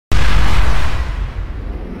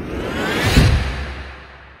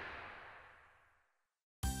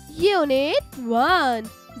Unit 1.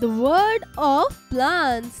 The Word of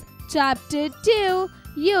Plants. Chapter 2.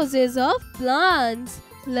 Uses of Plants.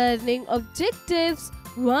 Learning Objectives.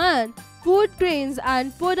 1. Food grains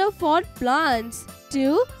and fodder for plants.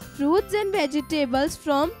 2. Fruits and vegetables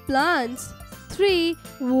from plants. 3.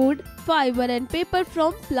 Wood, fiber and paper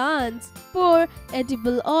from plants. 4.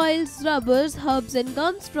 Edible oils, rubbers, herbs and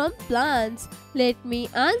gums from plants. Let me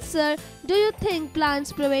answer. Do you think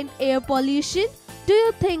plants prevent air pollution? Do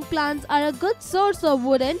you think plants are a good source of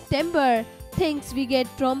wood and timber? Things we get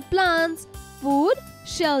from plants: food,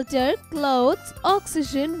 shelter, clothes,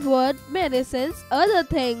 oxygen, wood, medicines, other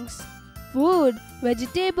things. Food: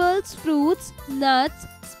 vegetables, fruits, nuts,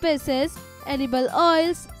 spices, edible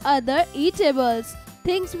oils, other eatables.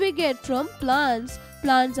 Things we get from plants.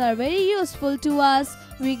 Plants are very useful to us.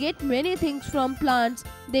 We get many things from plants.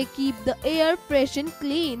 They keep the air fresh and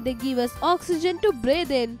clean. They give us oxygen to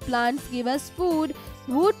breathe in. Plants give us food.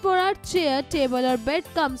 Wood for our chair, table or bed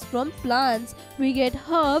comes from plants. We get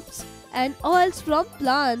herbs and oils from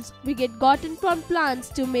plants. We get cotton from plants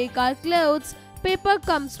to make our clothes. Paper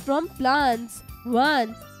comes from plants.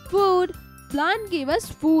 1. Food. Plants give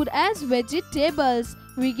us food as vegetables.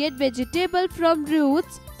 We get vegetable from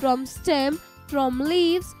roots, from stem, from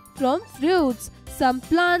leaves, from fruits. Some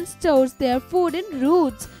plants store their food in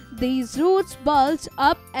roots. These roots bulge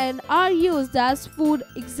up and are used as food.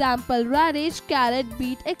 Example: radish, carrot,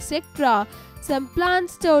 beet, etc. Some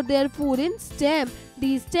plants store their food in stem.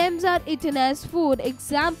 These stems are eaten as food.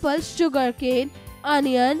 Example: sugarcane,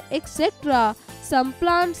 onion, etc. Some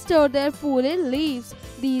plants store their food in leaves.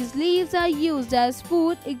 These leaves are used as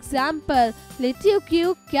food. Example: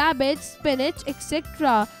 lettuce, cabbage, spinach,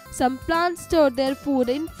 etc. Some plants store their food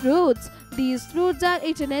in fruits. These fruits are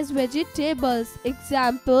eaten as vegetables.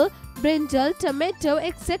 Example: brinjal, tomato,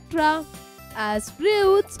 etc. As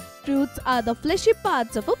fruits, fruits are the fleshy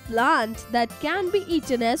parts of a plant that can be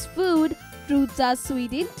eaten as food. Fruits are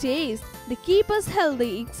sweet in taste. They keep us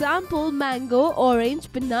healthy. Example: mango, orange,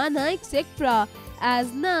 banana, etc.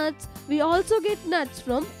 As nuts, we also get nuts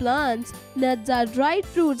from plants. Nuts are dried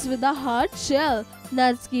fruits with a hard shell.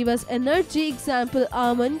 Nuts give us energy. Example: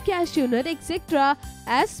 almond, cashew nut, etc.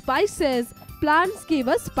 As spices, plants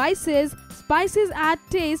give us spices. Spices add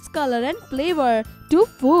taste, color and flavor to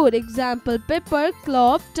food. Example: pepper,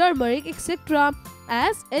 clove, turmeric, etc.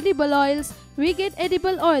 As edible oils, we get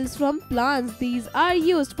edible oils from plants. These are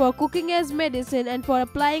used for cooking as medicine and for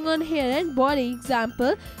applying on hair and body.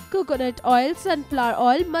 Example: coconut oil, sunflower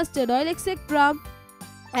oil, mustard oil, etc.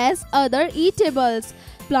 As other eatables,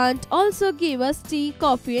 plants also give us tea,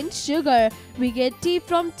 coffee and sugar. We get tea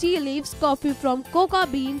from tea leaves, coffee from cocoa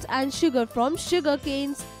beans and sugar from sugar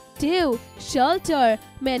canes. 2. Shelter.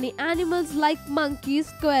 Many animals like monkeys,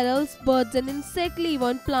 squirrels, birds and insects live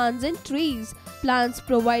on plants and trees. Plants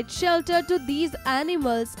provide shelter to these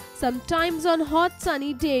animals. Sometimes on hot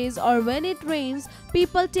sunny days or when it rains,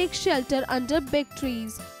 people take shelter under big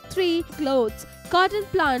trees. 3. Clothes. Cotton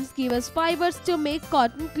plants give us fibers to make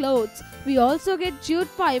cotton clothes. We also get jute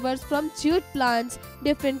fibers from jute plants.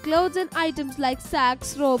 Different clothes and items like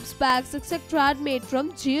sacks, robes, bags, etc. are made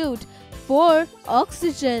from jute. 4.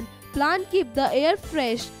 Oxygen. Plants keep the air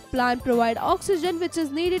fresh. Plants provide oxygen which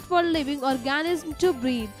is needed for living organisms to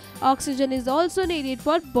breathe. Oxygen is also needed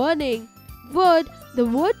for burning. Wood. The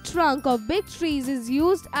wood trunk of big trees is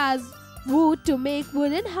used as wood to make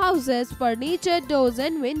wooden houses, furniture, doors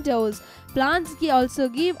and windows. Plants also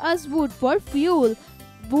give us wood for fuel.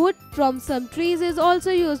 Wood from some trees is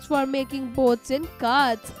also used for making boats and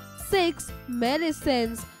carts. 6.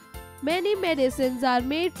 Medicines. Many medicines are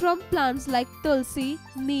made from plants like tulsi,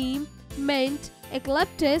 neem, mint,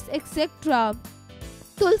 eucalyptus, etc.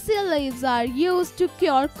 Tulsi leaves are used to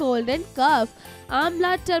cure cold and cough.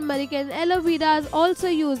 Amla, turmeric and aloe vera is also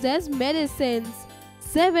used as medicines.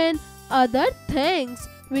 7. Other things.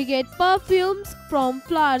 We get perfumes from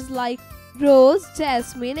flowers like rose,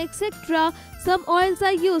 jasmine, etc. Some oils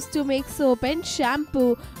are used to make soap and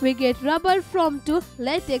shampoo. We get rubber from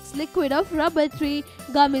latex, liquid of rubber tree.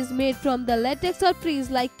 Gum is made from the latex of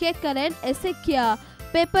trees like kekar and acequia.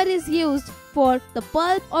 Paper is used for the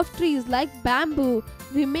pulp of trees like bamboo.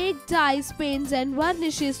 We make dyes, paints and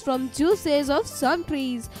varnishes from juices of some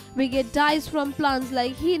trees. We get dyes from plants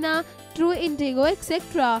like henna, true indigo,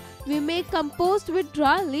 etc. We make compost with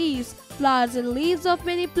dry leaves. Flowers and leaves of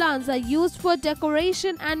many plants are used for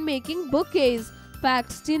decoration and making bouquets.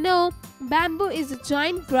 Facts to know: bamboo is a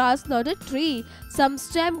giant grass, not a tree. Some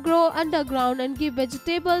stems grow underground and give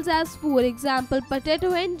vegetables as food. Example: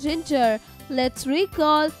 potato and ginger. Let's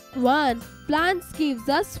recall. 1. Plants gives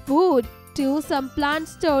us food. 2. Some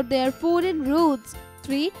plants store their food in roots.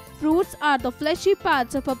 3. Fruits are the fleshy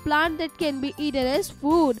parts of a plant that can be eaten as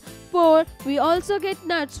food. 4. We also get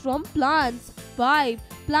nuts from plants. 5.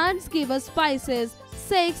 Plants give us spices.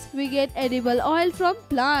 6. We get edible oil from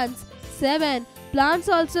plants. 7. Plants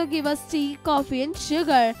also give us tea, coffee and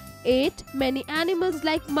sugar. 8. Many animals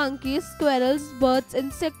like monkeys, squirrels, birds,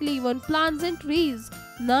 insects live on plants and trees.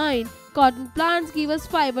 9. Cotton plants give us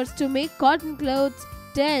fibers to make cotton clothes.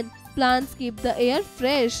 10. Plants keep the air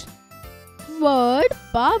fresh. Word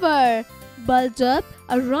power. Bulge up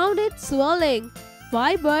around its swelling.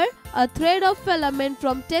 Fiber, a thread of filament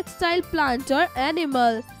from textile plant or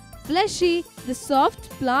animal. Fleshy, the soft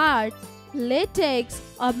plant. Latex,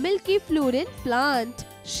 a milky fluid in plant.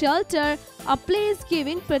 Shelter, a place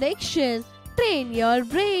giving protection. Train your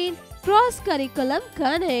brain. Cross curriculum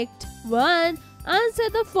connect. 1. Answer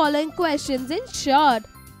the following questions in short.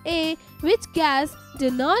 A. Which gas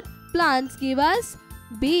do not plants give us?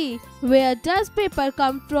 B. Where does paper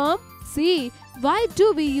come from? C. Why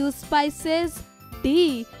do we use spices?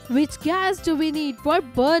 D. Which gas do we need for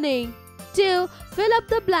burning? 2. Fill up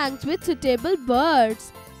the blanks with suitable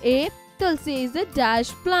words. A. Tulsi is a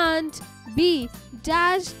dash plant. B.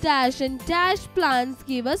 Dash, dash and dash plants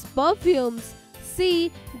give us perfumes.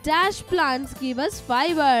 C. Dash plants give us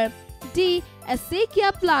fiber. D.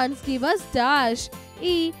 Acequia plants give us dash.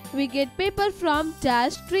 E. We get paper from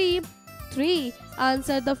dash tree. 3.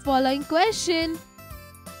 Answer the following question.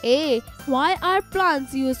 A. Why are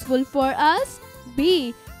plants useful for us?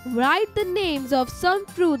 B. Write the names of some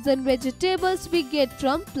fruits and vegetables we get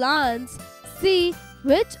from plants. C.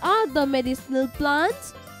 Which are the medicinal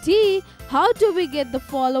plants? D. How do we get the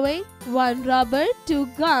following? 1. Rubber, 2.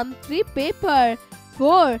 Gum, 3. Paper.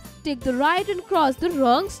 4. Take the right and cross the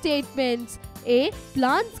wrong statements. A.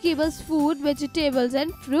 Plants give us food, vegetables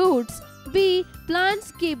and fruits. B.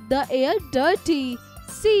 Plants keep the air dirty.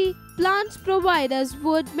 C. Plants provide us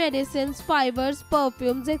wood, medicines, fibers,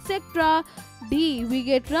 perfumes, etc. D. We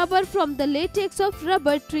get rubber from the latex of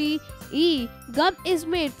rubber tree. E. Gum is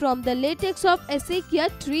made from the latex of acequia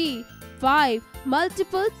tree. 5.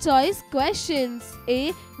 Multiple choice questions.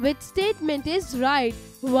 A. Which statement is right?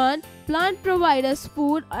 1. Plant provide us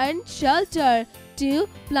food and shelter. 2.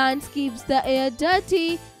 Plants keeps the air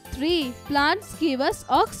dirty. 3. Plants give us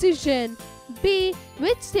oxygen. B.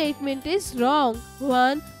 Which statement is wrong?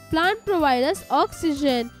 1. Plant provide us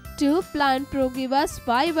oxygen. 2. Plant give us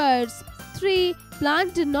fibers. 3.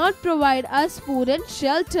 Plant do not provide us food and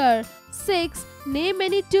shelter. 6. Name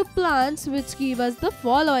any 2 plants which give us the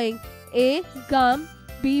following. A. Gum.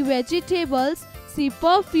 B. Vegetables. C.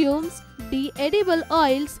 Perfumes. D. Edible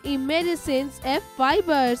oils. E. Medicines. F.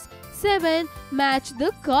 Fibers. 7. Match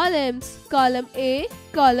the columns. Column A.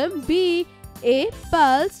 Column B. A.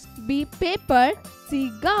 Pulse. B. Paper.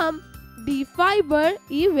 C. Gum. D. Fiber.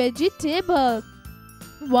 E. Vegetable.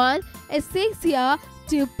 1. Acacia.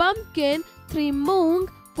 2. Pumpkin. 3. Moong.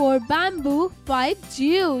 4. Bamboo. 5.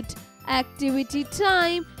 Jute. Activity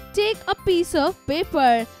time. Take a piece of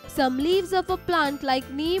paper, some leaves of a plant like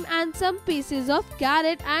neem and some pieces of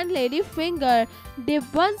carrot and ladyfinger. Dip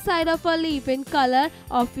one side of a leaf in color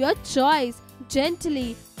of your choice.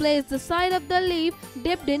 Gently place the side of the leaf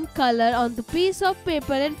dipped in color on the piece of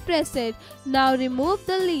paper and press it. Now remove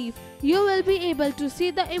the leaf. You will be able to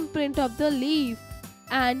see the imprint of the leaf.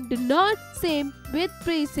 And do not same with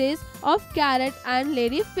pieces of carrot and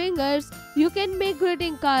ladyfingers. You can make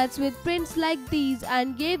greeting cards with prints like these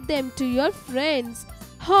and give them to your friends.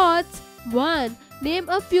 Hots. 1. Name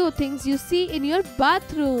a few things you see in your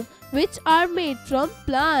bathroom which are made from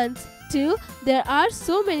plants. 2. There are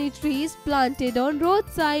so many trees planted on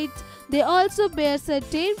roadsides. They also bear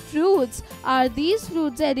certain fruits. Are these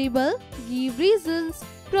fruits edible? Give reasons.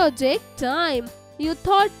 Project time. You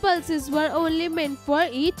thought pulses were only meant for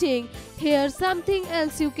eating. Here's something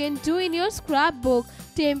else you can do in your scrapbook.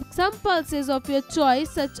 Take some pulses of your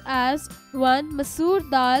choice such as 1. Masoor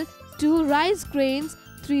dal, 2. Rice grains,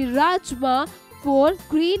 3. Rajma, 4.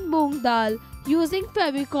 Green moong dal. Using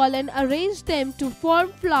Fevicol and arrange them to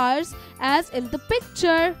form flowers as in the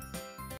picture.